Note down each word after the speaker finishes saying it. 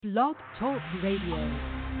Blog Talk Radio.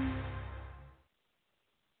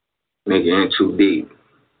 Nigga in too deep.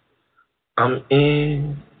 I'm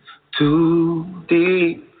in too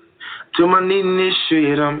deep. To my knee in this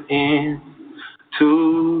shit, I'm in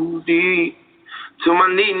too deep. To my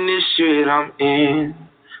knee in this shit, I'm in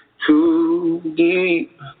too deep.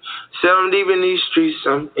 Said I'm deep in these streets,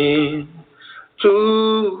 I'm in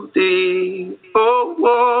too deep. Oh,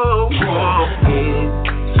 whoa, whoa.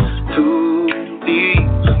 In too deep.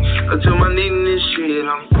 To my knee in this shit,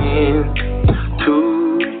 I'm in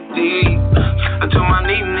too deep. To my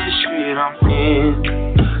knee in this shit, I'm in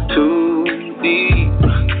too deep.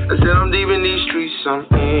 I said I'm deep in these streets, I'm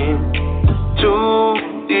in too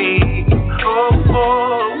deep. Oh,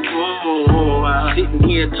 oh, oh, oh. Sitting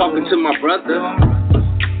here talking to my brother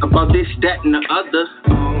about this, that, and the other.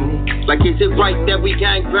 Like, is it right that we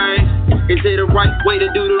gang bang? Is it the right way to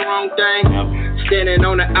do the wrong thing? Standing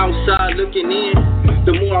on the outside looking in.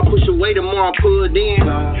 The more I push away, the more I pull it in.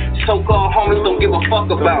 So-called homies don't give a fuck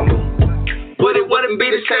about me, but it wouldn't be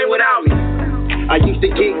the same without me. I used to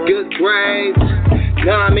get good grades.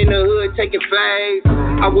 Now I'm in the hood taking fades.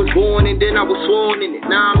 I was born and then I was sworn in it.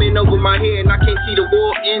 Now I'm in over my head and I can't see the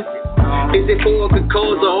war ending. Is it for a good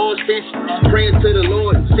cause or all sense? Praying to the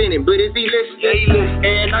Lord and sinning, but is he listening?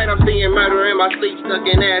 At night I'm seeing murder in my sleep, stuck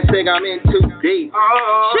in ass, saying I'm in too deep.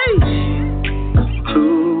 Sheesh.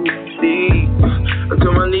 Too deep.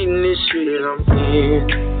 Until my knee in this shit, I'm in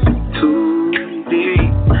too deep.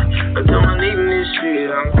 Until my knee in this shit,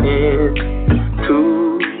 I'm in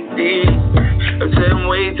too deep. Until I'm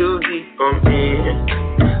way too deep, I'm in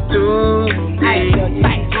too deep.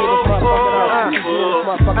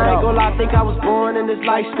 I ain't gon' lie, I think I was born in this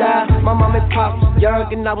lifestyle. My mom and pop was young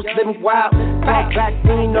and I was living wild. Back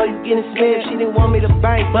then, you know you getting smeared. She didn't want me to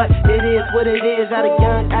bang, but it is what it is. At a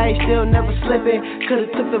young age, still never slipping.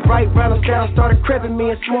 Could've took the right round of sound, started cribbing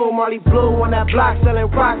me and Smooth Marley Blue on that block, selling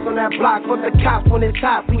rocks on that block. Fuck the cops when it's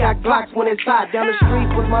hot, we got Glocks when it's hot. Down the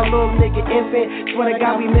street was my little nigga infant. Swear to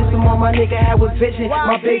God, we miss him all my nigga had with vision.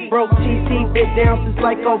 My big broke TC been down since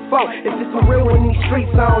like 04. If it's for real in these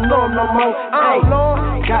streets, I don't know him no more. Hey,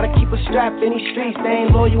 gotta keep a strap in these streets. They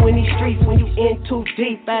ain't loyal in these streets when you in too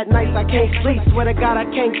deep. At nights I can't sleep. Swear to God I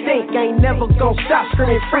can't think. Ain't never gon' stop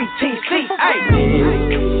screaming free TC. Hey,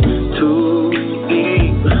 too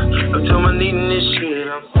deep. Until my knee in this shit,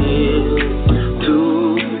 I'm in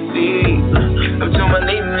too deep. Until my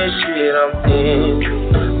knee in this shit, I'm in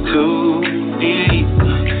too deep.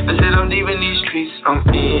 I said I'm deep in these streets, I'm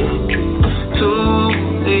in too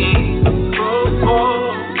deep. Oh, oh,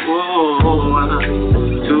 oh,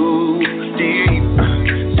 too deep.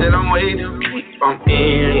 Said I'm way too deep, I'm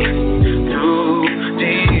in too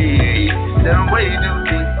deep. Said I'm way too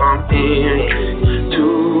deep, I'm in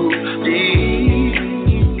too deep.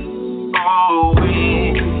 Oh,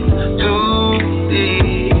 in too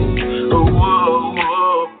deep. Oh, whoa,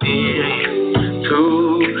 whoa, in too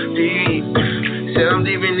deep. Said I'm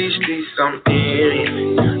deep in these streets, I'm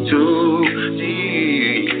in too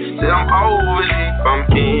deep. Said I'm over deep, I'm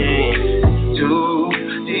in too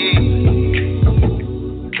deep.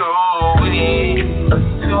 So in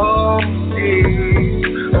too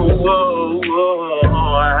deep. Oh, whoa, whoa,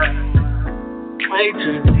 way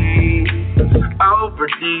too deep. Over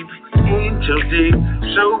deep, in too deep,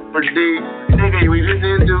 super deep. Nigga, we just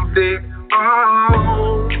in too deep. Oh,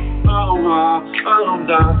 oh, oh, oh,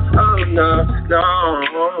 no, oh, no, no,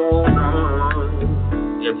 no.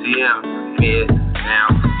 MTM, mid, now,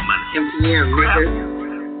 MTM, nigga.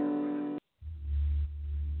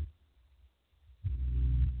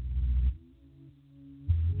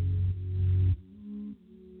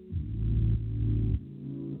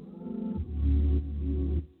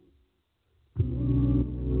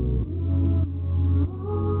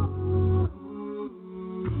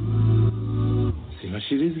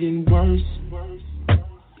 Shit is getting worse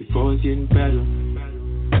before it's getting better.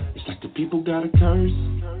 It's like the people got a curse.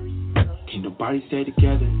 Can't nobody stay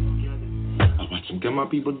together. I watch them gun my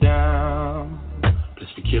people down. Plus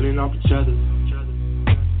we killing off each other.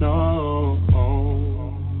 No,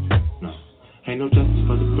 no, ain't no justice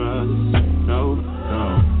for the brothers. No,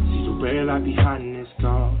 no. See the red light behind this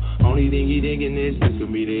car. Only thing he thinking is this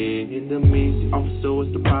could be the end of me. See, officer,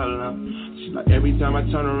 what's the problem? Like every time I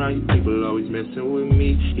turn around, you people always messing with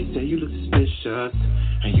me. He say you look suspicious,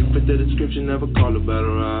 and you fit the description of a call about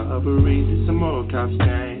a robbery. Some more cops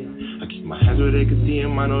came. I keep my hands where they can see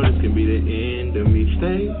him. I know this can be the end of me.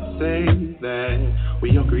 They say that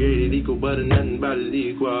we all created equal, but nothing but is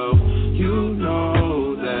equal. You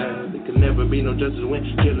know that there can never be no justice when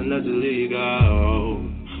killing us illegal.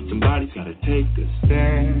 Somebody's gotta take a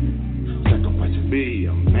stand, sacrifice to be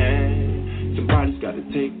a man. Somebody's gotta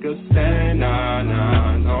take a stand. Nah,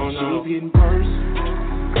 no. Shit was getting worse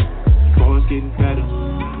before it's getting better.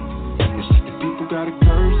 And shit, the people gotta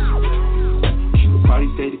curse. Keep the party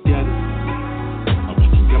stay together. I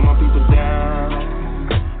want you get my people down.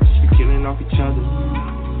 Just be killing off each other.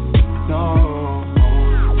 No.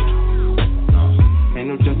 Ain't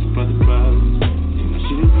no justice for the brothers. See, my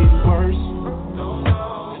shit is getting worse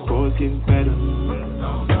before it's getting better.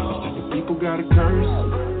 It's like the people gotta curse.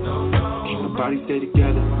 Keep the body stay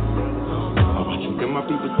together. I watch you get my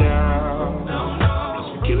people down.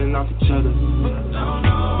 Cause we killing off each other.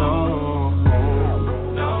 No.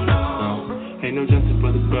 Ain't no justice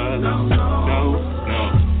for the brothers. No.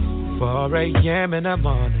 4 a.m. in the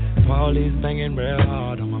morning. Police banging real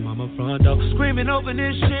hard on my mama front door. Screaming, open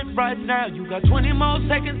this shit right now. You got 20 more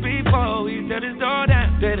seconds before he set his door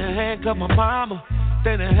down. They done handcuff my mama.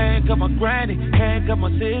 They done handcuff my granny. Handcuff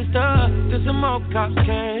my sister. Then some more cops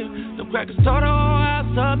came. The crackers tore the whole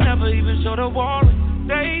house up. Never even showed a warrant.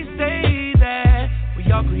 They say that we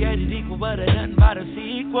all created equal, but it nothing but a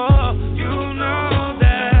sequel. You know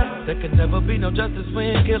that there can never be no justice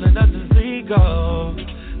when killing us is legal.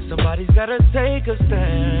 Somebody's gotta take a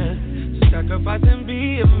stand, sacrifice and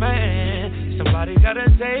be a man. Somebody gotta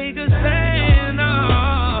take a stand.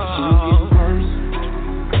 Oh.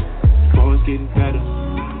 Before it's getting better.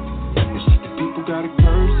 It's just the people gotta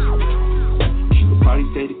curse. Keep the party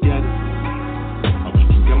stay together. I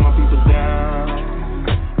want you get my people down.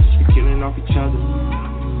 Just be killing off each other.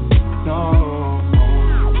 No.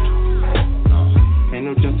 Ain't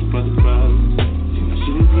no justice for the brothers. See, my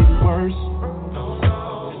shit is getting worse.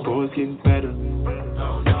 Before it's getting better.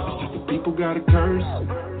 It's like the people gotta curse.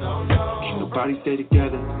 Keep the body stay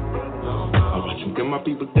together. I want you get my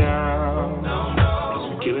people down. Cause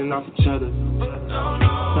we killing off each other.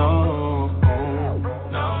 No.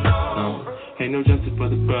 Ain't no justice for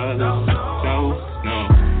the brothers. No.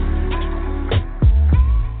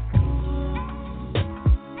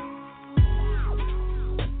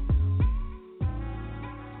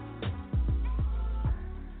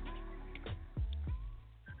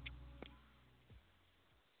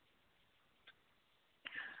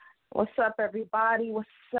 What's up, everybody? What's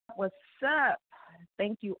up?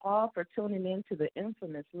 Thank you all for tuning in to the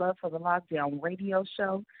infamous Love for the Lockdown radio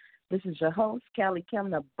show. This is your host, Callie Kim,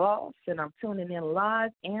 the boss, and I'm tuning in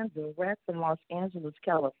live and direct from Los Angeles,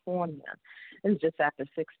 California. It's just after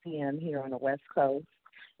 6 p.m. here on the West Coast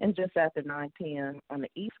and just after 9 p.m. on the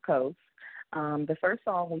East Coast. The first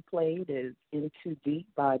song we played is In Too Deep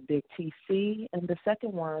by Big TC, and the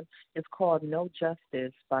second one is called No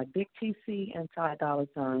Justice by Big TC and Ty Dolla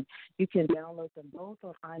 $ign. You can download them both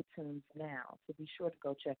on iTunes now, so be sure to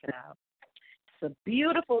go check it out. It's a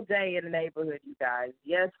beautiful day in the neighborhood, you guys.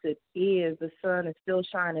 Yes, it is. The sun is still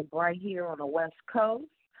shining bright here on the West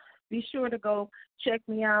Coast. Be sure to go check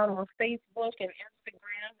me out on Facebook and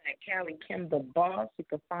Instagram at Callie Kim the Boss. You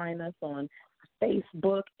can find us on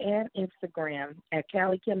Facebook and Instagram at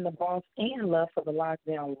Callie Kim the Boss and Love for the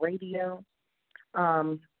Lockdown Radio.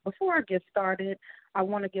 Before I get started, I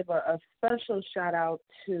want to give a special shout out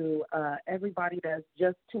to everybody that's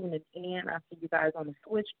just tuning in. I see you guys on the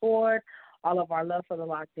switchboard, all of our Love for the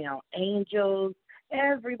Lockdown angels,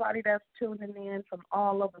 everybody that's tuning in from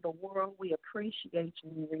all over the world. We appreciate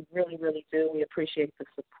you. We really, really do. We appreciate the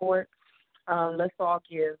support. Let's all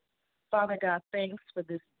give Father God, thanks for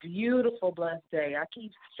this beautiful, blessed day. I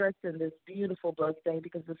keep stressing this beautiful, blessed day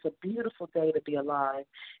because it's a beautiful day to be alive.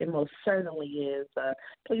 It most certainly is.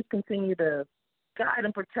 Please continue to guide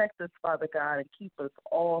and protect us, Father God, and keep us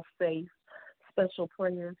all safe. Special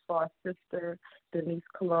prayers for our sister, Denise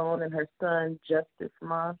Cologne, and her son, Justice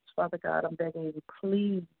Moss. Father God, I'm begging you,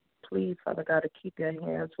 please, Father God, to keep your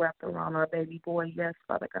hands wrapped around our baby boy. Yes,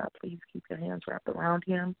 Father God, please keep your hands wrapped around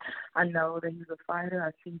him. I know that he's a fighter.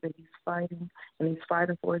 I see that he's fighting, and he's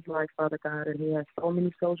fighting for his life, Father God, and he has so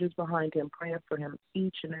many soldiers behind him praying for him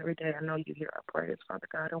each and every day. I know you hear our prayers, Father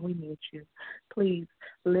God, and we need you. Please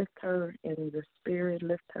lift her in the spirit,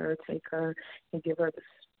 lift her, take her, and give her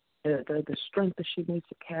the strength that she needs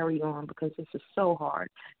to carry on, because this is so hard.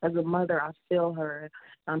 As a mother, I feel her.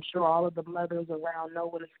 I'm sure all of the mothers around know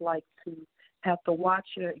what it's like to have to watch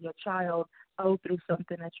your child go through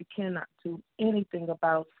something that you cannot do anything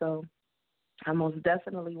about. So I most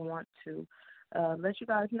definitely want to let you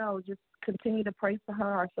guys know, just continue to pray for her,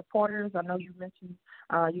 our supporters. I know you mentioned,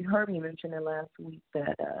 you heard me mention it last week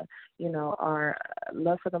that, our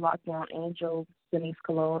Love for the Lockdown angel, Denise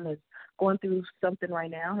Cologne, is going through something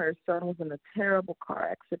right now. Her son was in a terrible car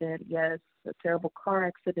accident. Yes, a terrible car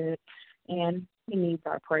accident, and he needs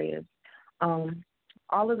our prayers.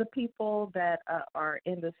 All of the people that are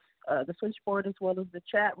in the the switchboard as well as the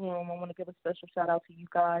chat room. I want to give a special shout out to you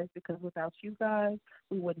guys because without you guys,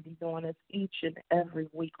 we wouldn't be doing this each and every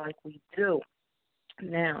week like we do.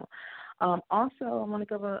 Now, also, I want to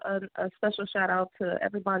give a special shout out to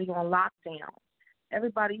everybody on lockdown.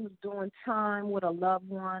 Everybody who's doing time with a loved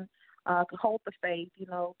one, hold the faith,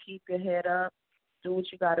 keep your head up, do what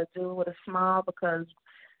you got to do with a smile because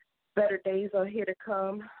better days are here to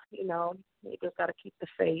come. You just got to keep the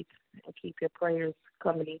faith and keep your prayers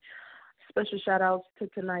coming. Special shout outs to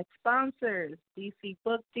tonight's sponsors, DC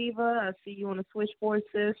Book Diva. I see you on the switchboard,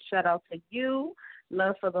 sis. Shout out to you.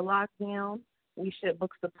 Love for the Lockdown. We ship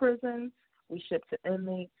books to prisons. We ship to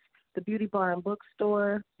inmates. The Beauty Bar and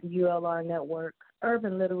Bookstore, the ULR Network,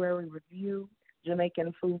 Urban Literary Review,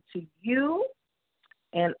 Jamaican Food to You,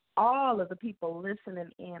 and all of the people listening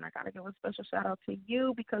in. I got to give a special shout out to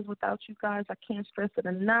you because without you guys, I can't stress it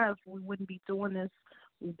enough. We wouldn't be doing this.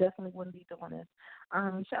 We definitely wouldn't be doing this.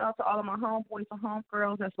 Shout out to all of my homeboys and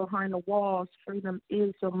homegirls that's behind the walls. Freedom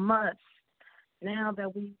is a must. Now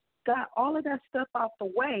that we got all of that stuff out the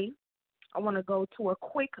way, I want to go to a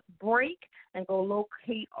quick break and go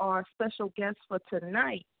locate our special guest for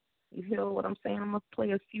tonight. You hear what I'm saying? I'm going to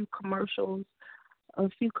play a few commercials. Go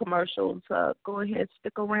ahead,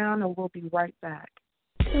 stick around, and we'll be right back.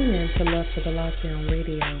 Tune in to Love for the Lockdown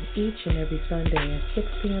Radio each and every Sunday at 6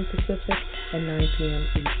 p.m. Pacific and 9 p.m.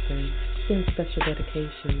 Eastern. Send special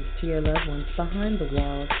dedications to your loved ones behind the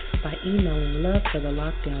walls by emailing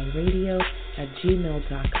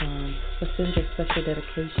loveforthelockdownradio@gmail.com or send your special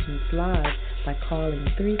dedications live by calling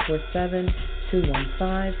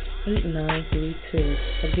 347-215-8932.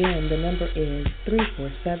 Again, the number is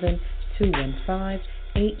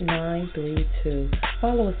 347-215-8932.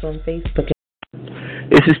 Follow us on Facebook.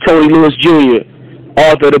 This is Tony Lewis Jr.,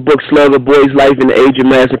 author of the book Slug, A Boy's Life in the Age of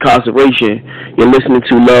Mass Incarceration. You're listening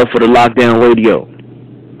to Love for the Lockdown Radio.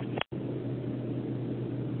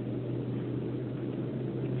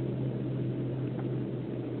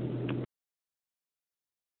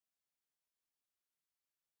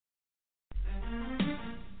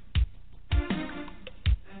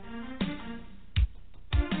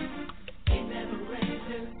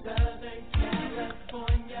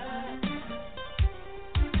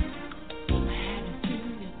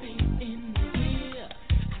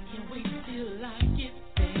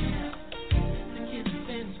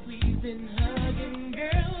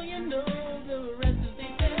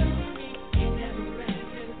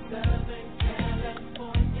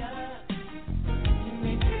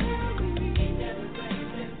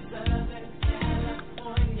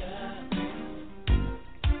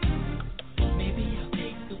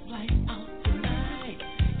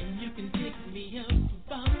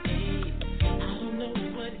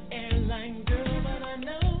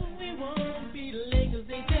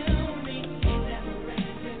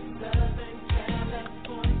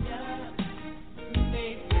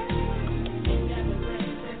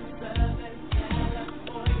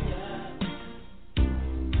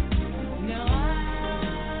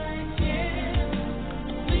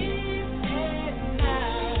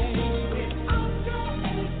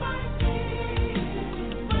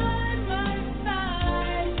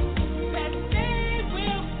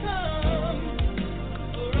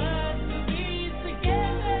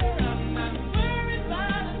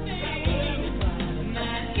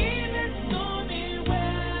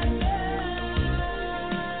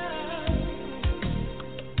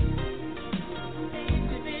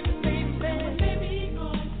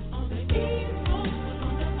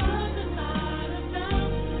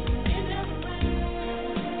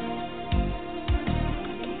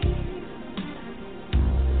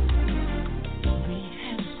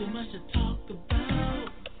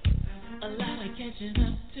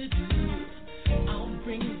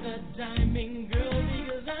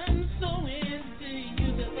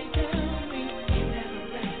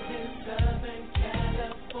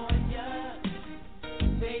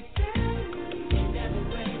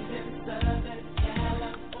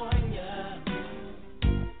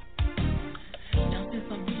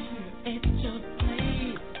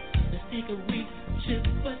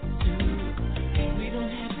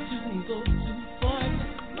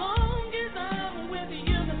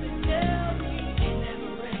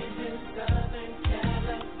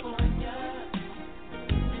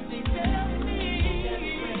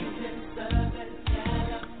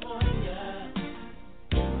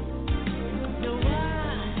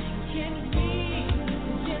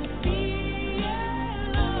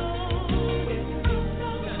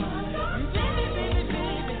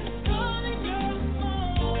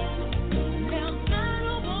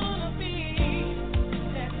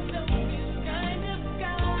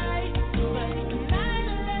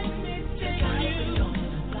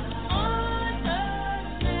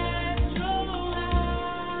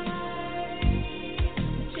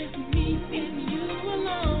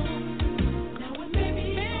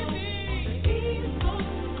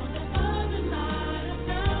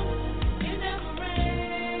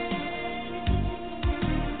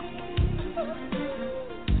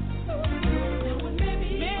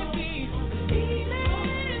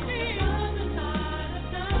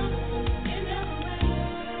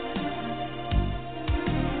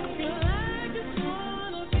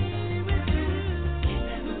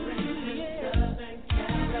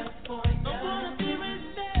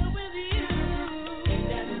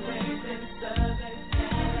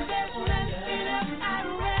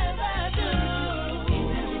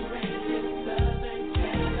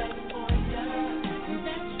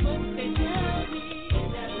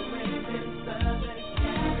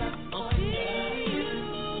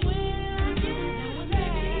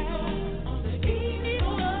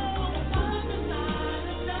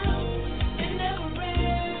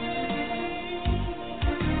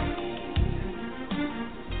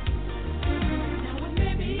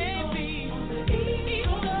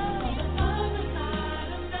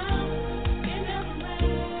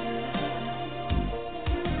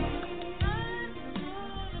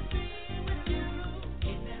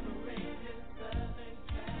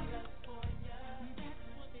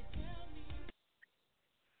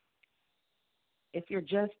 you're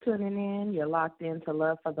just tuning in, you're locked into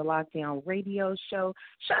Love for the Lockdown radio show.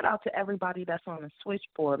 Shout out to everybody that's on the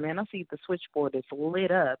switchboard, man. I see the switchboard is lit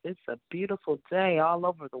up. It's a beautiful day all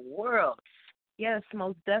over the world. Yes,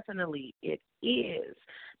 most definitely it is.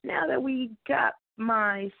 Now that we got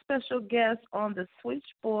my special guest on the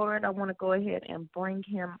switchboard, I want to go ahead and bring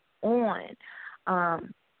him on.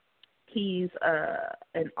 He's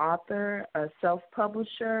an author, a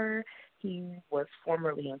self-publisher. He was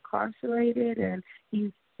formerly incarcerated, and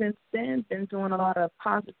he's since then been doing a lot of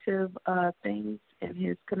positive things in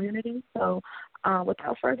his community. So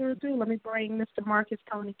without further ado, let me bring Mr. Marcus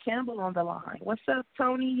Tony Campbell on the line. What's up,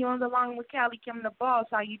 Tony? You're on the line with Callie Kim, the boss.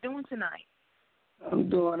 How you doing tonight? I'm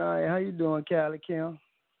doing all right. How you doing, Callie Kim?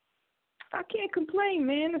 I can't complain,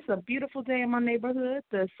 man. It's a beautiful day in my neighborhood.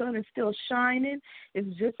 The sun is still shining.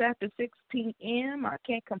 It's just after 6 p.m. I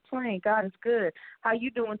can't complain. God is good. How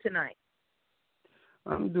you doing tonight?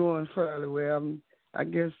 I'm doing fairly well. I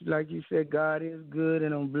guess, like you said, God is good,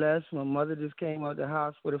 and I'm blessed. My mother just came out of the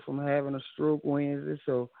hospital from having a stroke Wednesday,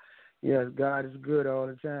 so, yes, God is good all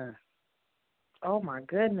the time. Oh, my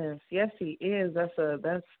goodness. Yes, he is. That's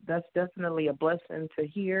definitely a blessing to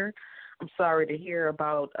hear. I'm sorry to hear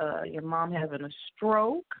about your mom having a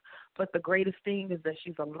stroke, but the greatest thing is that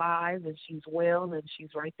she's alive and she's well and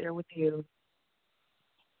she's right there with you.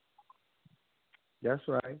 That's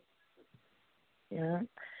right. Yeah.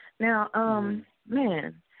 Now,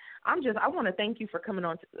 man, I want to thank you for coming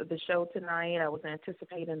on to the show tonight. I was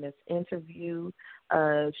anticipating this interview.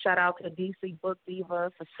 Shout out to DC Book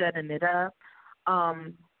Diva for setting it up.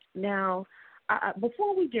 Now,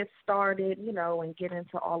 before we get started, and get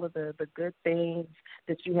into all of the good things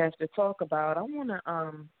that you have to talk about, I want to,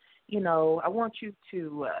 I want you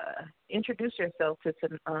to introduce yourself to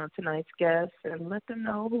tonight's guests and let them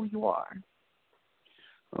know who you are.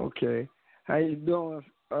 Okay. How you doing,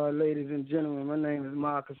 ladies and gentlemen? My name is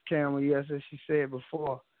Marcus Campbell. Yes, as she said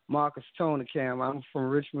before, Marcus Tony Campbell. I'm from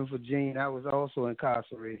Richmond, Virginia. I was also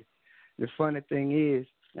incarcerated. The funny thing is,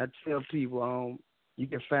 I tell people, you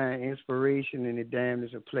can find inspiration in the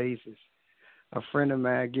damnedest of places. A friend of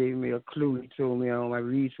mine gave me a clue. He told me I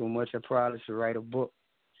read so much I probably should write a book.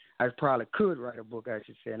 I probably could write a book, I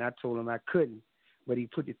should say, and I told him I couldn't. But he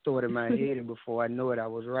put the thought in my head, and before I know it, I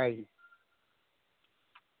was writing.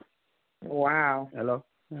 Wow. Hello?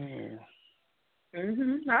 I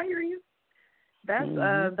hear you. That's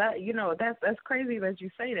that's crazy that you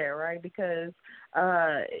say that, right? Because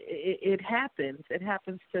it happens. It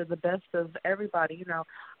happens to the best of everybody.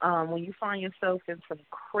 When you find yourself in some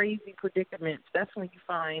crazy predicaments, that's when you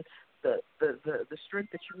find the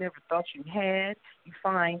strength that you never thought you had. You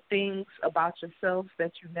find things about yourself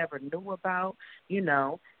that you never knew about.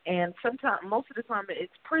 And sometimes, most of the time,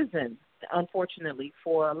 it's prison. Unfortunately,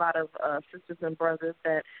 for a lot of sisters and brothers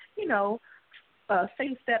that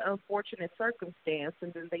face that unfortunate circumstance,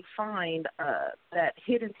 and then they find that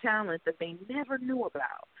hidden talent that they never knew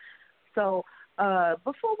about. So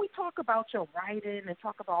before we talk about your writing and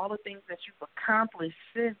talk about all the things that you've accomplished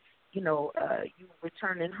since, you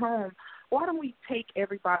returning home, why don't we take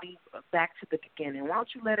everybody back to the beginning? Why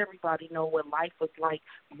don't you let everybody know what life was like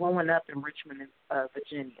growing up in Richmond,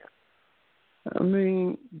 Virginia? I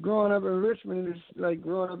mean, growing up in Richmond is like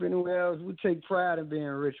growing up anywhere else. We take pride in being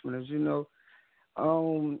Richmonders, It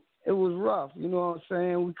was rough, you know what I'm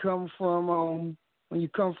saying? We come from, when you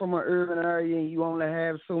come from an urban area and you only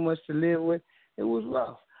have so much to live with, it was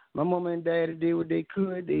rough. My mama and daddy did what they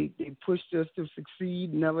could. They pushed us to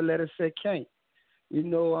succeed, never let us say can't. We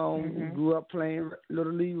grew up playing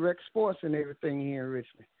Little League rec sports and everything here in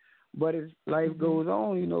Richmond. But as life goes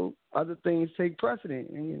on, other things take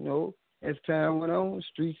precedent. And, as time went on, the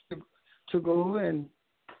streets took over and,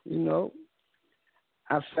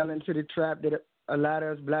 I fell into the trap that a lot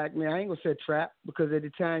of us black men, I ain't going to say trap, because at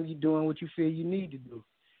the time you're doing what you feel you need to do.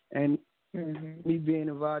 And me being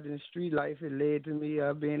involved in the street life, it led to me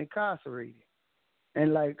being incarcerated.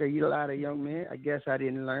 And like a lot of young men, I guess I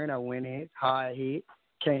didn't learn. I went in, hard hit,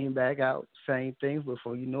 came back out, same thing.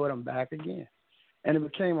 Before you know it, I'm back again. And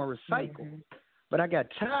it became a recycle. But I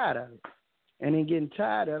got tired of it. And in getting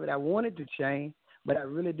tired of it, I wanted to change, but I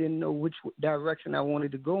really didn't know which direction I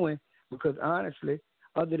wanted to go in, because honestly,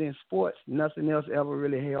 other than sports, nothing else ever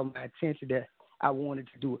really held my attention that I wanted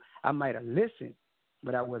to do. I might have listened,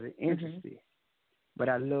 but I wasn't interested. But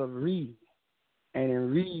I love reading. And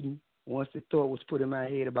in reading, once the thought was put in my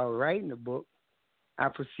head about writing a book, I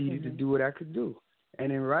proceeded to do what I could do.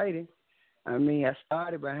 And in writing, I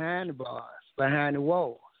started behind the bars, behind the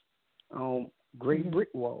walls, great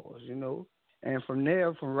brick walls, And from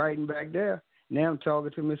there, from writing back there, now I'm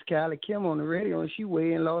talking to Miss Callie Kim on the radio, and she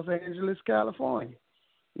way in Los Angeles, California.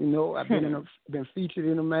 You know, I've been featured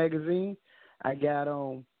in a magazine. I got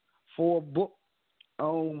 4 book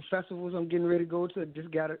festivals I'm getting ready to go to.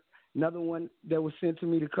 Just got another one that was sent to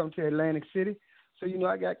me to come to Atlantic City. So, you know,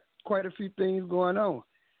 I got quite a few things going on.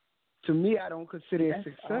 To me, I don't consider it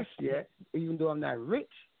success yet, even though I'm not rich.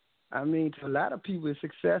 I mean, to a lot of people, it's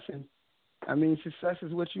success, and I mean, success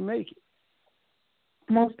is what you make it.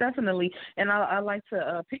 Most definitely. And I like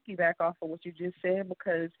to piggyback off of what you just said,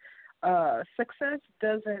 because success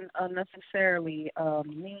doesn't necessarily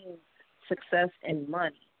mean success in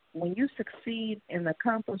money. When you succeed in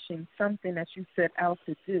accomplishing something that you set out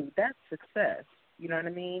to do, that's success. You know what I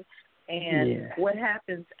mean? And what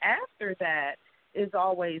happens after that is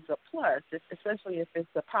always a plus, especially if it's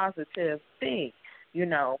a positive thing, you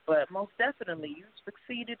know. But most definitely, you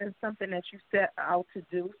succeeded in something that you set out to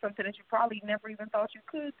do, something that you probably never even thought you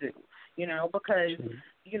could do, you know, because,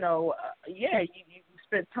 you know, you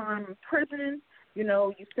spent time in prison. You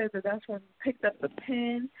know, you said that's when you picked up the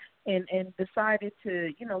pen and decided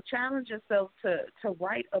to, you know, challenge yourself to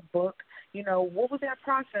write a book. You know, what was that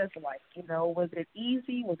process like? You know, was it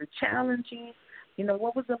easy? Was it challenging? You know,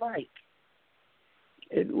 what was it like?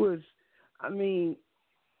 It was, I mean,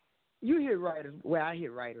 you hear writers, well, I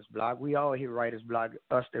hear writers blog. We all hear writers blog,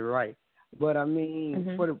 us that write. But, I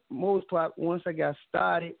mean, for the most part, once I got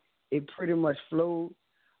started, it pretty much flowed.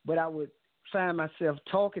 But I would find myself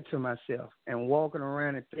talking to myself and walking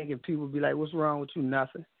around and thinking, people would be like, what's wrong with you?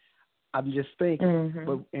 Nothing. I'm just thinking.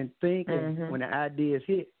 But in thinking, when the ideas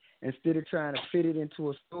hit, instead of trying to fit it into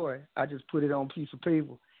a story, I just put it on a piece of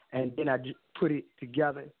paper, and then I just put it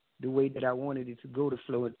together the way that I wanted it to go to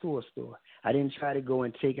flow into a story. I didn't try to go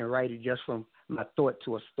and take and write it just from my thought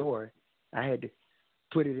to a story. I had to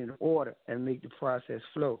put it in order and make the process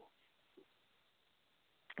flow.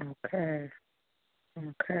 Okay.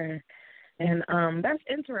 And that's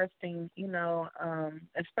interesting, you know,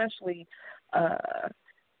 especially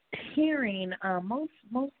hearing most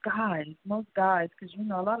guys, because, you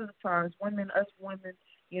know, a lot of the times us women,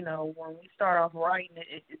 you know, when we start off writing,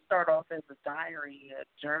 it start off as a diary, a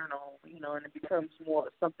journal, you know, and it becomes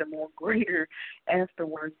something more greater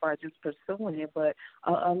afterwards by just pursuing it. But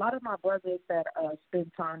a lot of my brothers that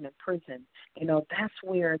spend time in prison, you know, that's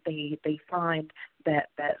where they find that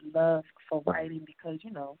love for writing, because,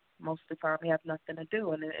 you know, most of the time we have nothing to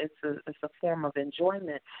do, and it's a form of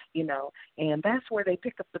enjoyment, you know, and that's where they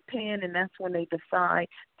pick up the pen, and that's when they decide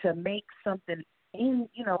to make something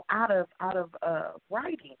out of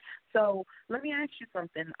writing. So let me ask you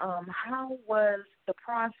something. How was the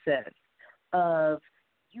process of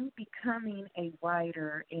you becoming a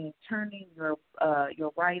writer and turning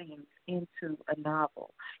your writings into a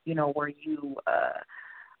novel? You know, were you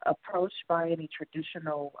approached by any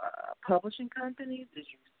traditional publishing companies? Did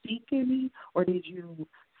you seek any, or did you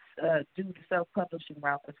do the self-publishing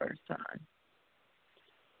route the first time?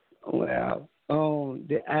 Well,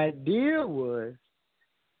 the idea was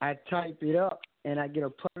I type it up and I get a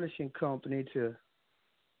publishing company to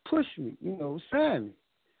push me, you know, sign me.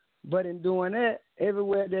 But in doing that,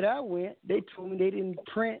 everywhere that I went, they told me they didn't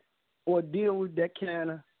print or deal with that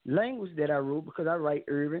kind of language that I wrote, because I write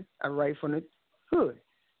urban. I write from the hood.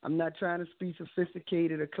 I'm not trying to speak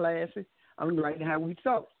sophisticated or classy. I'm writing how we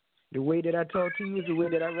talk. The way that I talk to you is the way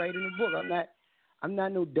that I write in the book. I'm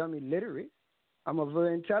not no dummy literate. I'm a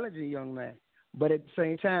very intelligent young man. But at the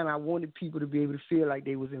same time, I wanted people to be able to feel like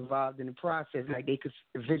they was involved in the process, like they could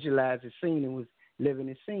visualize the scene and was living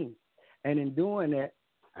the scene. And in doing that,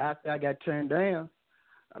 after I got turned down,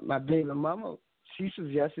 my baby mama, she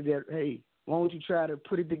suggested that, hey, why don't you try to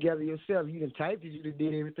put it together yourself? You done typed it, you done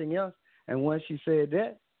did everything else. And once she said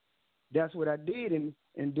that, that's what I did. And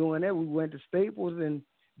in doing that, we went to Staples, and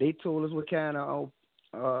they told us what kind of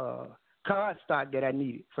card stock that I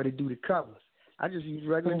needed to do the covers. I just used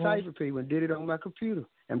regular typing paper and did it on my computer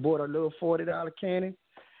and bought a little $40 Canon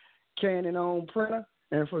printer.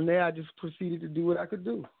 And from there, I just proceeded to do what I could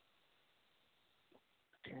do.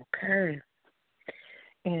 Okay.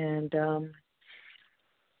 And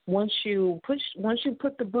once you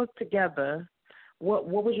put the book together, what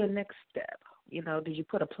was your next step? You know, did you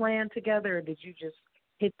put a plan together, or did you just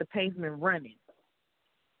hit the pavement running?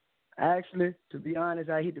 Actually, to be honest,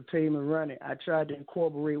 I hit the pavement running. I tried to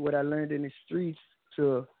incorporate what I learned in the streets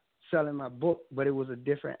to selling my book, but it was a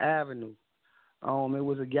different avenue. It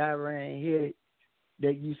was a guy around here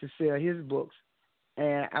that used to sell his books,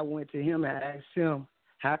 and I went to him and asked him,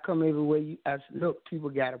 how come everywhere I said, look, people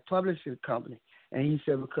got a publishing company? And he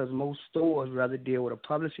said, because most stores rather deal with a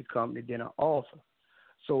publishing company than an author.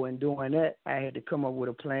 So in doing that, I had to come up with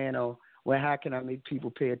a plan on, well, how can I make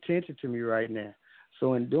people pay attention to me right now?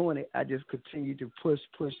 So in doing it, I just continued to push.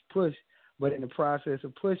 But in the process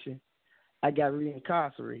of pushing, I got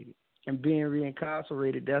reincarcerated. And being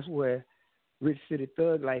reincarcerated, that's where Rich City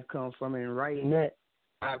Thug Life comes from. And writing that,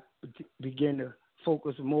 I began to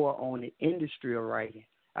focus more on the industry of writing.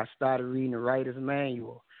 I started reading the writer's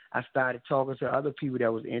manual. I started talking to other people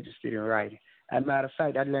that was interested in writing. As a matter of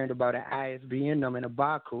fact, I learned about an ISBN number and a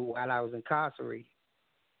barcode while I was incarcerated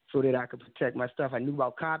so that I could protect my stuff. I knew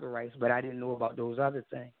about copyrights, but I didn't know about those other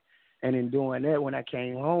things. And in doing that, when I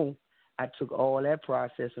came home, I took all that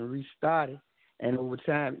process and restarted. And over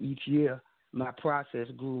time, each year, my process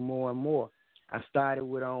grew more and more. I started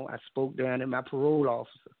with I spoke down at my parole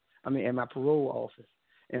office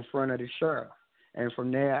in front of the sheriff. And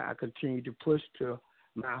from there, I continued to push to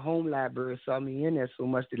my home library saw me in there so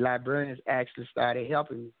much the librarians actually started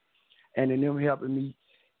helping me. And then them helping me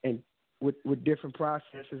and with different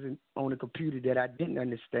processes on the computer that I didn't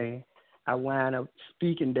understand, I wound up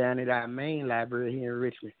speaking down at our main library here in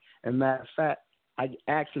Richmond. As a matter of fact, I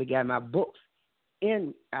actually got my books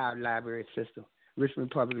in our library system,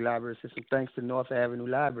 Richmond Public Library System, thanks to North Avenue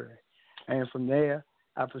Library. And from there,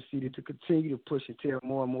 I proceeded to continue to push and tell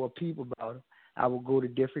more and more people about them. I would go to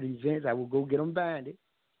different events. I would go get them binded,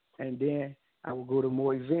 and then I would go to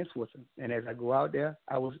more events with them. And as I go out there,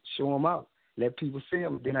 I would show them out, let people see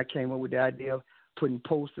them. Then I came up with the idea of putting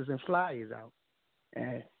posters and flyers out.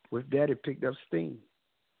 And with that, it picked up steam.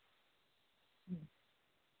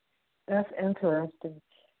 That's interesting.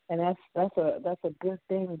 And that's a good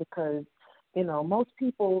thing because, you know, most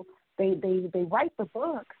people, they write the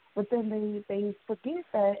book, but then they forget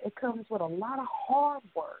that it comes with a lot of hard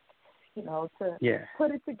work, you know, to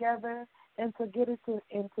put it together and to get it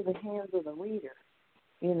into the hands of the reader,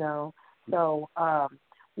 you know. So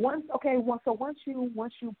once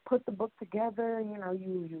you put the book together, you know,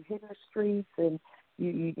 you hit the streets and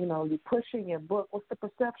you know you're pushing your book. What's the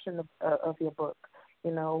perception of your book?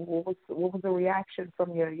 You know, what was the reaction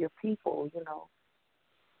from your people? You know,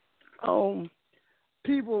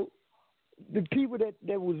 the people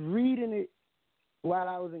that was reading it while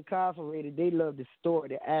I was incarcerated, they loved the story,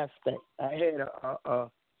 the aspect. I had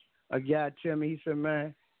a guy tell me, he said,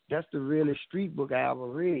 "Man, that's the realest street book I ever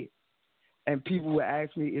read." And people would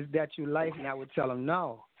ask me, "Is that your life?" And I would tell them,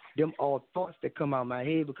 "No. Them all thoughts that come out of my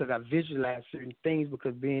head because I visualize certain things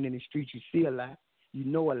because being in the streets, you see a lot, you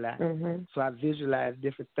know a lot. Mm-hmm. So I visualize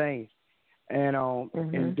different things. And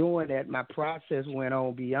in doing that, my process went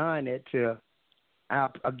on beyond that to, I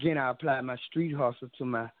applied my street hustle to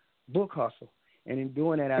my book hustle. And in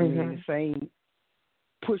doing that, I made the same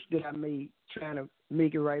push that I made trying to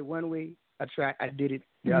make it right one way. I did it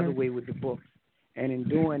the other way with the books. And in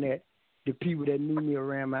doing that, the people that knew me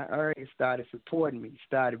around my area started supporting me,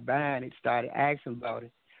 started buying it, started asking about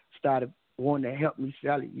it, started wanting to help me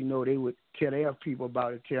sell it. You know, they would tell their people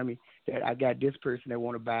about it, tell me that I got this person that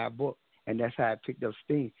want to buy a book, and that's how I picked up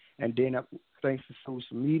steam. And then thanks to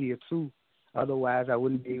social media, too. Otherwise, I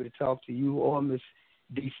wouldn't be able to talk to you or Miss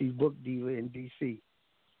DC Book Diva in D.C.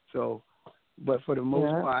 So, but for the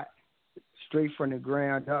most part, straight from the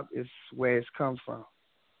ground up is where it's come from.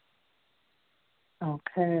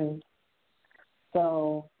 Okay.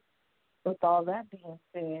 So, with all that being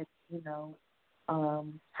said, you know,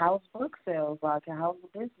 how's book sales like, and how's the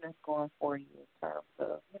business going for you in terms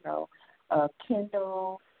of, you know,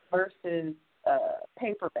 Kindle versus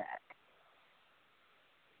paperback?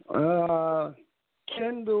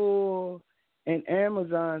 Kindle and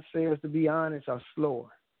Amazon sales, to be honest, are slower.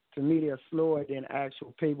 To me, they're slower than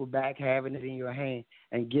actual paperback, having it in your hand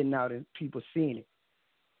and getting out and people seeing it.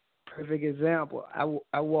 Perfect example,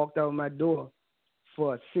 I walked out my door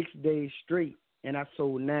for 6 days straight, and I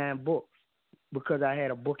sold 9 books because I had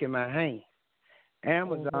a book in my hand.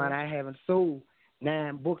 Amazon, I haven't sold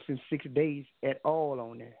 9 books in 6 days at all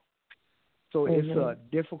on there. So it's a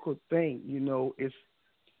difficult thing, you know. It's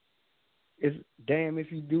damn if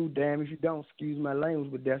you do, damn if you don't. Excuse my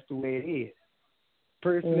language, but that's the way it is.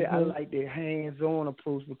 Personally, I like the hands-on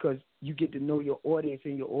approach because you get to know your audience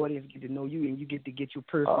and your audience get to know you and you get to get your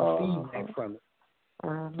personal feedback from it.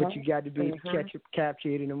 But you got to be able to capture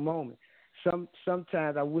it in the moment.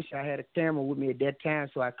 Sometimes I wish I had a camera with me at that time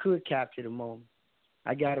so I could capture the moment.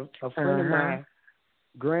 I got a friend of mine,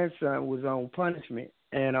 grandson was on punishment,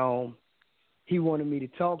 and he wanted me to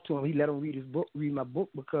talk to him. He let him read my book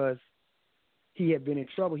because he had been in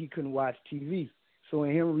trouble. He couldn't watch TV. So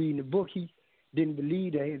in him reading the book, he didn't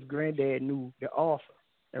believe that his granddad knew the author.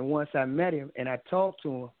 And once I met him and I talked to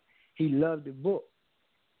him, he loved the book.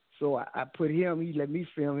 So I put him, he let me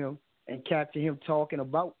film him and capture him talking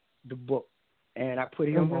about the book. And I put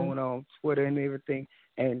him on Twitter and everything,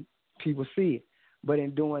 and people see it. But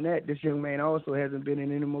in doing that, this young man also hasn't been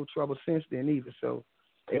in any more trouble since then either. So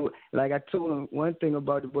Like I told him one thing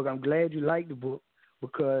about the book, I'm glad you like the book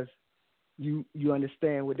because you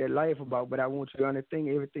understand what that life about. But I want you to understand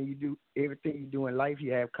everything you do in life,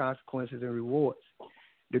 you have consequences and rewards.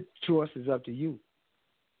 The choice is up to you.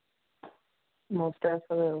 Most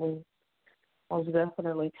definitely. Most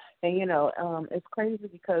definitely. And, you know, it's crazy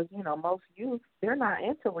because, you know, most youth, they're not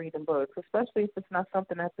into reading books, especially if it's not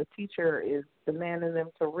something that the teacher is demanding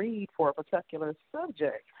them to read for a particular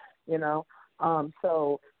subject, you know.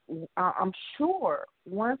 So I'm sure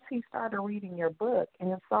once he started reading your book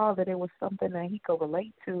and saw that it was something that he could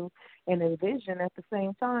relate to and envision at the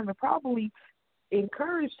same time, it probably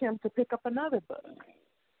encouraged him to pick up another book.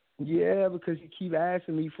 Yeah, because he keep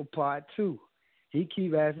asking me for part 2. He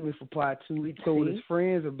keep asking me for part 2. He told his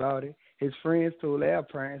friends about it. His friends told their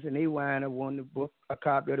parents, and they wind up wanting the book, a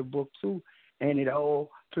copy of the book too. And it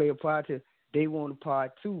all play a part to they want a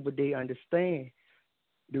part 2, but they understand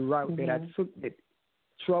the route that I took. That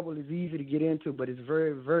trouble is easy to get into, but it's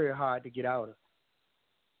very, very hard to get out of.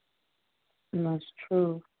 That's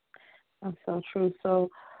true. That's so true. So,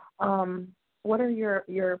 what are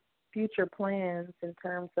your future plans in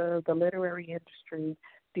terms of the literary industry?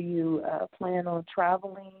 Do you plan on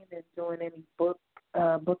traveling and doing any book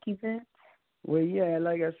events? Well, yeah,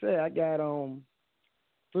 like I said, I got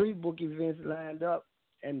 3 book events lined up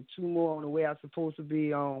and 2 more on the way. I'm supposed to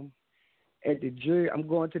be at the I'm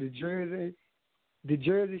going to the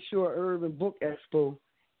Jersey Shore Urban Book Expo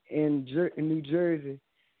in New Jersey,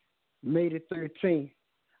 May the 13th.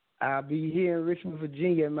 I'll be here in Richmond,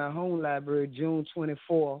 Virginia at my home library June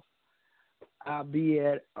 24th. I'll be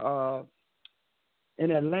at in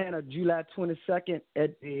Atlanta, July 22nd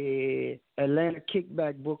at the Atlanta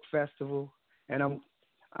Kickback Book Festival, and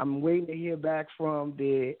I'm waiting to hear back from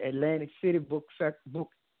the Atlantic City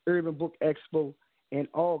Urban Book Expo in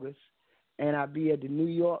August, and I'll be at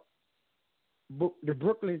the the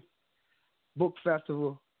Brooklyn Book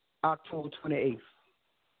Festival, October 28th.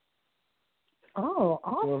 Oh,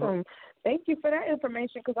 awesome! Thank you for that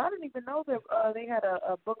information because I didn't even know that they had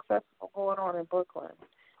a book festival going on in Brooklyn.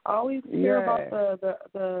 I always hear about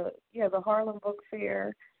the Harlem Book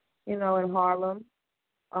Fair, you know, in Harlem,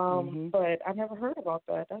 but I never heard about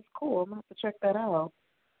that. That's cool. I'm gonna have to check that out.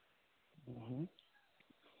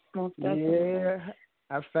 Most definitely. Yeah,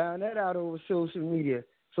 I found that out over social media.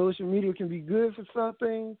 Social media can be good for some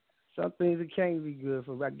things it can't be good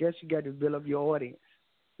for. But I guess you got to build up your audience,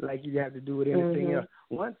 like you have to do with anything else.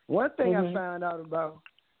 One thing I found out about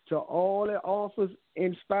to all the authors,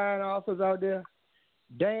 inspiring authors out there.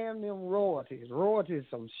 Damn them royalties. Royalties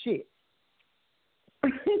some shit.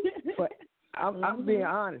 I'm being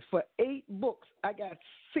honest. For 8 books, I got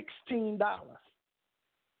 $16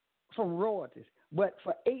 from royalties. But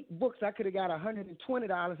for 8 books, I could have got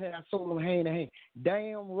 $120 had I sold them hand to hand.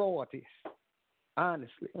 Damn royalties.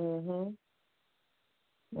 Honestly.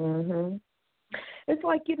 It's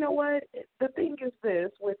like, you know what? The thing is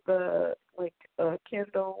this with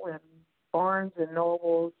Kindle and Barnes and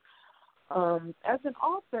Nobles. As an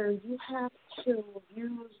author, you have to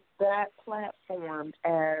use that platform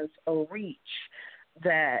as a reach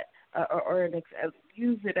that,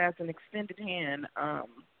 use it as an extended hand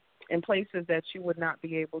in places that you would not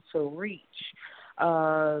be able to reach,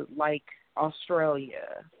 like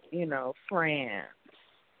Australia, you know, France,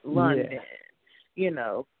 London, you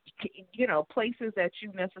know, places that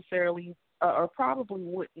you necessarily or probably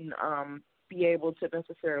wouldn't be able to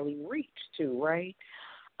necessarily reach to, right?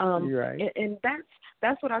 Right. And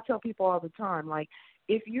that's what I tell people all the time. Like,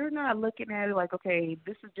 if you're not looking at it like, okay,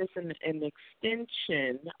 this is just an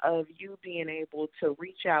extension of you being able to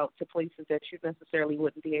reach out to places that you necessarily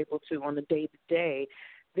wouldn't be able to on a day-to-day,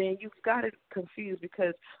 then you've got it confused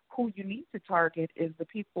because who you need to target is the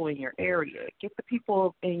people in your area. Get the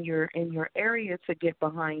people in your area to get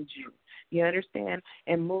behind you. You understand?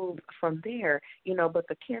 And move from there, you know, but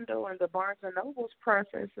the Kindle and the Barnes and Nobles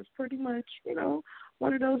process is pretty much, you know,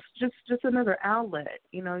 one of those just another outlet.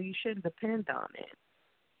 You know, you shouldn't depend on it.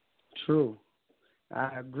 True.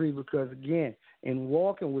 I agree because, again, in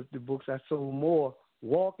walking with the books, I sold more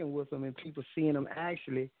walking with them and people seeing them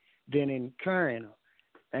actually than in carrying them.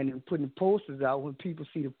 And then putting posters out, when people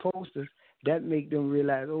see the posters, that make them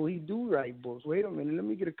realize, oh, he do write books. Wait a minute, let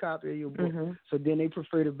me get a copy of your book. So then they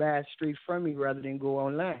prefer to buy it straight from me rather than go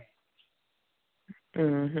online.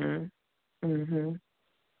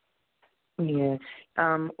 Yeah.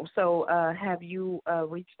 So have you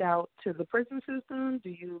reached out to the prison system? Do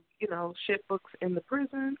you, ship books in the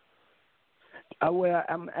prison? Well,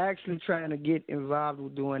 I'm actually trying to get involved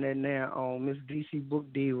with doing that now. Miss DC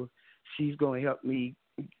Book Deal, she's going to help me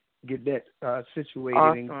get that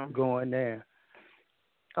situated and going there.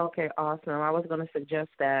 Okay, awesome. I was going to suggest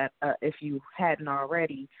that if you hadn't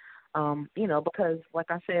already, because like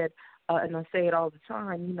I said, and I say it all the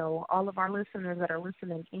time, all of our listeners that are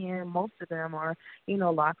listening in, most of them are,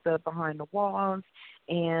 locked up behind the walls.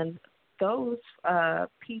 And those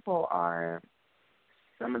people are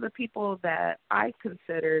some of the people that I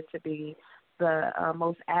consider to be the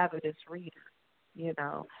most avidest readers,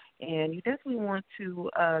 and you definitely want to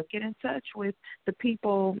get in touch with the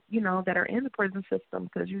people, that are in the prison system,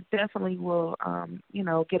 because you definitely will,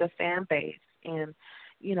 get a fan base and,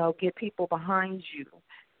 get people behind you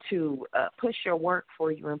to push your work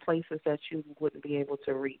for you in places that you wouldn't be able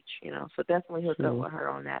to reach, So definitely hook up with her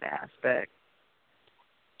on that aspect.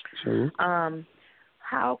 Sure.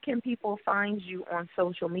 How can people find you on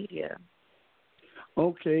social media?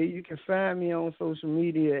 Okay, you can find me on social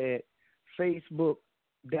media at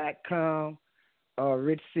Facebook.com,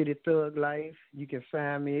 Rich City Thug Life. You can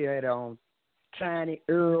find me at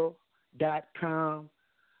TinyEarl.com,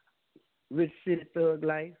 Rich City Thug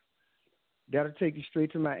Life. That'll take you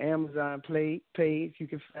straight to my Amazon page. You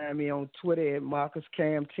can find me on Twitter at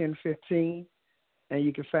MarcusCam1015, and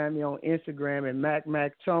you can find me on Instagram at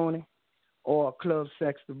MacMacTony or Club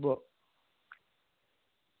Sex the Book.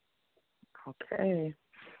 Okay.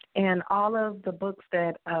 And all of the books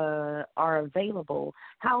that are available,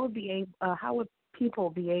 how would people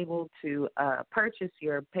be able to purchase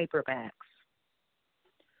your paperbacks?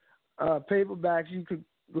 Paperbacks, you could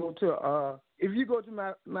go to if you go to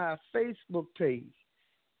my Facebook page,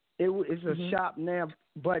 it's a Shop Now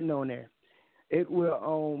button on there. It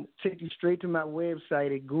will take you straight to my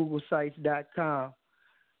website at googlesites.com,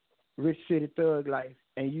 Rich City Thug Life,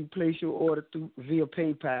 and you place your order via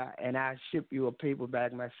PayPal, and I ship you a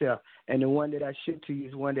paperback myself. And the one that I ship to you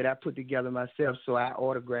is one that I put together myself, so I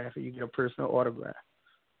autograph it. You get a personal autograph.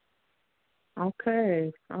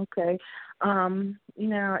 Okay.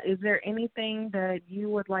 Is there anything that you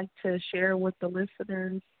would like to share with the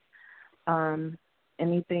listeners?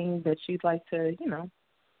 Anything that you'd like to,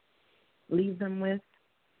 leave them with?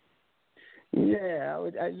 Yeah,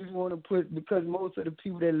 I just want to because most of the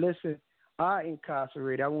people that listen are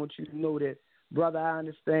incarcerated, I want you to know that, brother, I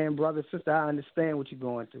understand, brother, sister, I understand what you're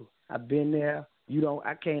going through. I've been there.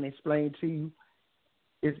 I can't explain to you.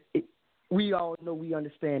 We all know we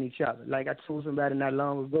understand each other. Like I told somebody not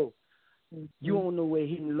long ago, you don't know where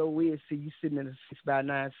hitting low is till you sitting in a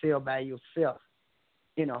 6x9 cell by yourself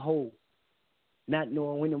in a hole, not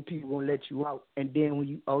knowing when them people going to let you out, and then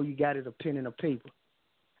when all you got is a pen and a paper.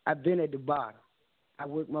 I've been at the bottom. I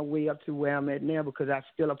worked my way up to where I'm at now because I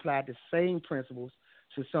still applied the same principles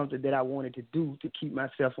to something that I wanted to do to keep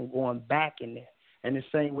myself from going back in there. And the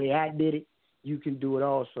same way I did it, you can do it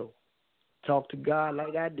also. Talk to God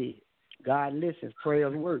like I did. God listens.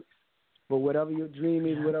 Prayers work. But whatever your dream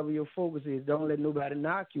is, whatever your focus is, don't let nobody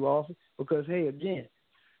knock you off it because, hey, again,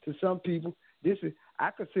 to some people,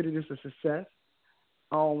 I consider this a success.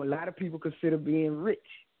 A lot of people consider being rich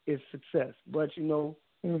is success. But,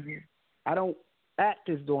 I don't act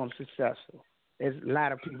as though I'm successful, as a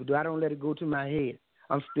lot of people do. I don't let it go to my head.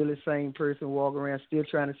 I'm still the same person walking around, still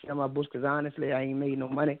trying to sell my books because, honestly, I ain't made no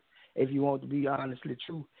money, if you want to be honestly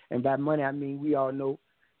true. And by money, I mean we all know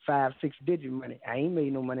 5-6-digit money. I ain't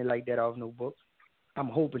made no money like that off no books. I'm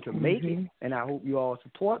hoping to make it, and I hope you all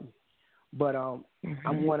support me. But I'm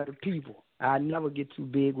one of the people. I never get too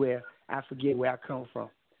big where I forget where I come from.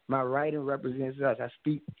 My writing represents us.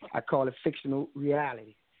 I call it fictional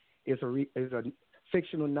reality. It's a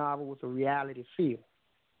fictional novel with a reality feel.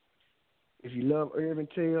 If you love urban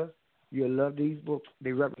tales, you'll love these books.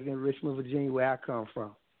 They represent Richmond, Virginia, where I come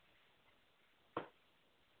from.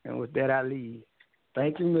 And with that, I leave.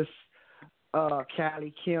 Thank you, Miss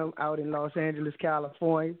Callie Kim out in Los Angeles,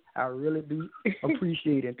 California. I really do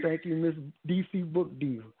appreciate it. Thank you, Miss DC Book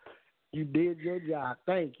Diva. You did your job.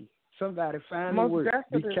 Thank you. Somebody find the work.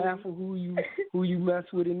 Be careful who you mess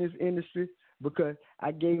with in this industry, because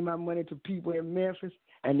I gave my money to people in Memphis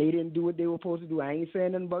and they didn't do what they were supposed to do. I ain't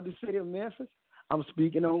saying nothing about the city of Memphis. I'm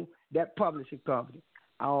speaking on that publishing company.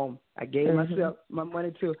 I gave myself my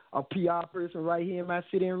money to a PR person right here in my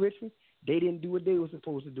city in Richmond. They didn't do what they were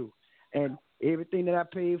supposed to do. And everything that I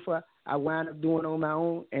paid for, I wound up doing on my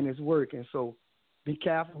own, and it's working. So be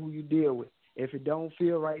careful who you deal with. If it don't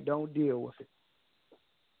feel right, don't deal with it.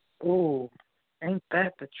 Oh, ain't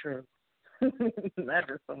that the truth? That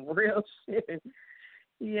is some real shit.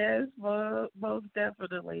 Yes, most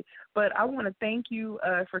definitely. But I want to thank you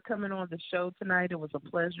for coming on the show tonight. It was a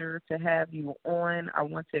pleasure to have you on. I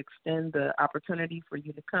want to extend the opportunity for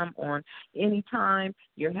you to come on anytime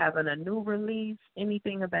you're having a new release,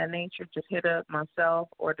 anything of that nature. Just hit up myself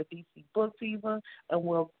or the DC Book Diva, and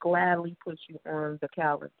we'll gladly put you on the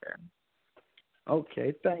calendar.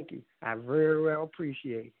 Okay, thank you. I very well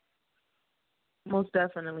appreciate it. Most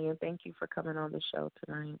definitely, and thank you for coming on the show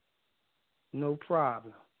tonight. No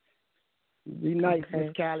problem. Be nice, Okay.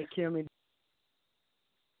 Miss Callie Kim.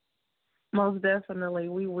 Most definitely,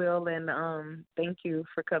 we will, and thank you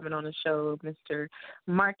for coming on the show, Mr.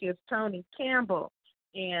 Marcus Tony Campbell.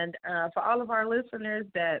 And for all of our listeners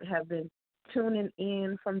that have been tuning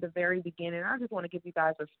in from the very beginning, I just want to give you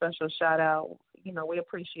guys a special shout out. You know, we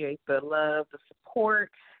appreciate the love, the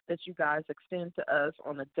support that you guys extend to us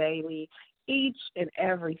on a daily, each and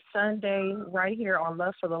every Sunday, right here on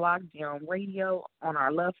Love for the Lockdown Radio, on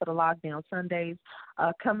our Love for the Lockdown Sundays.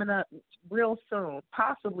 Coming up real soon,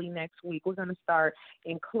 possibly next week, we're going to start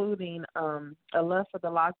including a Love for the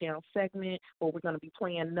Lockdown segment where we're going to be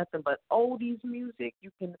playing nothing but oldies music. You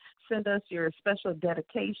can send us your special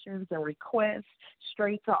dedications and requests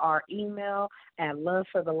straight to our email at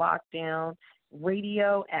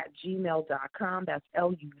loveforthelockdown.radio@gmail.com. That's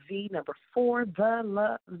LUV 4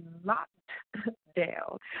 lockdown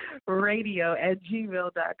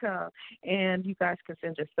radio@gmail.com. And you guys can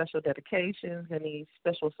send your special dedications, any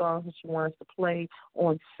special songs that you want us to play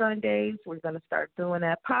on Sundays. We're going to start doing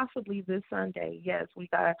that possibly this Sunday. Yes,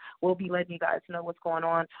 we'll be letting you guys know what's going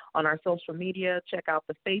on our social media. Check out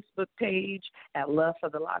the Facebook page at Love for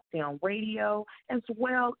the Lockdown Radio, as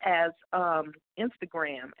well as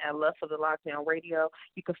Instagram at Love for the Lockdown Radio.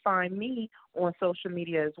 You can find me on social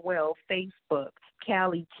media as well, Facebook,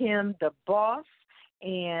 Callie Kim the Boss,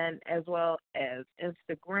 and as well as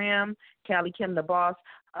Instagram, Callie Kim the Boss.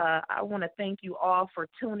 I want to thank you all for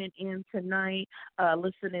tuning in tonight,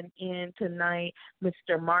 listening in tonight.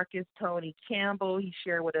 Mr. Marcus Tony Campbell, he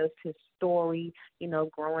shared with us his story,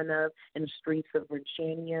 growing up in the streets of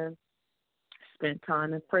Virginia. Spent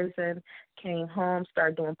time in prison, came home,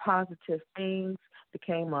 started doing positive things,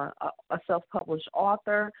 became a self-published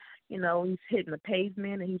author. He's hitting the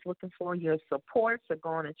pavement, and he's looking for your support. So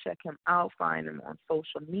go on and check him out, find him on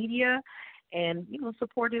social media, and,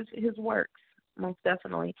 support his works, most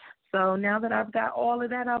definitely. So now that I've got all of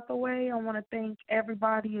that out the way, I want to thank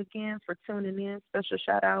everybody again for tuning in. Special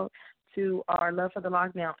shout-out to our Love for the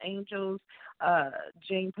Lockdown Angels.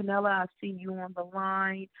 Jane Pinella, I see you on the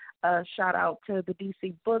line. Shout out to the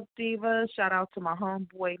DC Book Diva. Shout out to my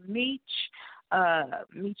homeboy Meech.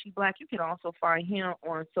 Meechy Black. You can also find him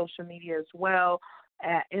on social media as well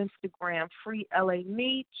at Instagram, Free LA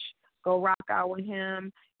Meech. Go rock out with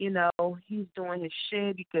him. He's doing his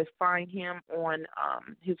shit. You can find him on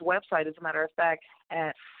his website, as a matter of fact,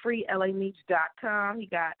 at freelameech.com. He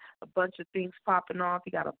got a bunch of things popping off.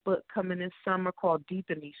 He got a book coming this summer called Deep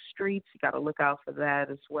in These Streets. You got to look out for that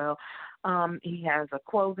as well. He has a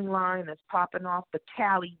clothing line that's popping off. The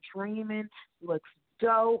Cali Dreamin' looks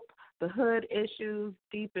dope. The Hood Issues,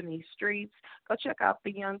 Deep in These Streets. Go check out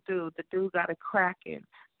the young dude. The dude got it cracking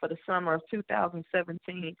for the summer of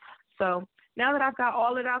 2017. So now that I've got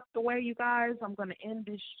all it out the way, you guys, I'm going to end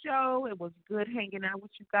this show. It was good hanging out with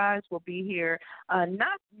you guys. We'll be here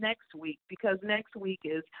not next week, because next week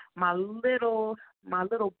is my little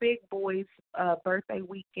big boy's birthday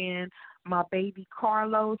weekend. My baby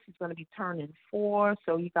Carlos, he's going to be turning 4.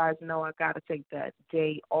 So you guys know I got to take that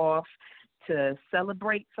day off to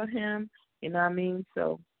celebrate for him, you know what I mean?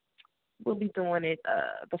 So we'll be doing it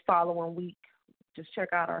the following week. Just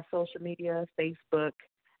check out our social media, Facebook,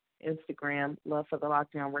 Instagram, Love for the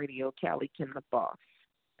Lockdown Radio, Callie Kim the Boss.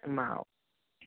 I'm out.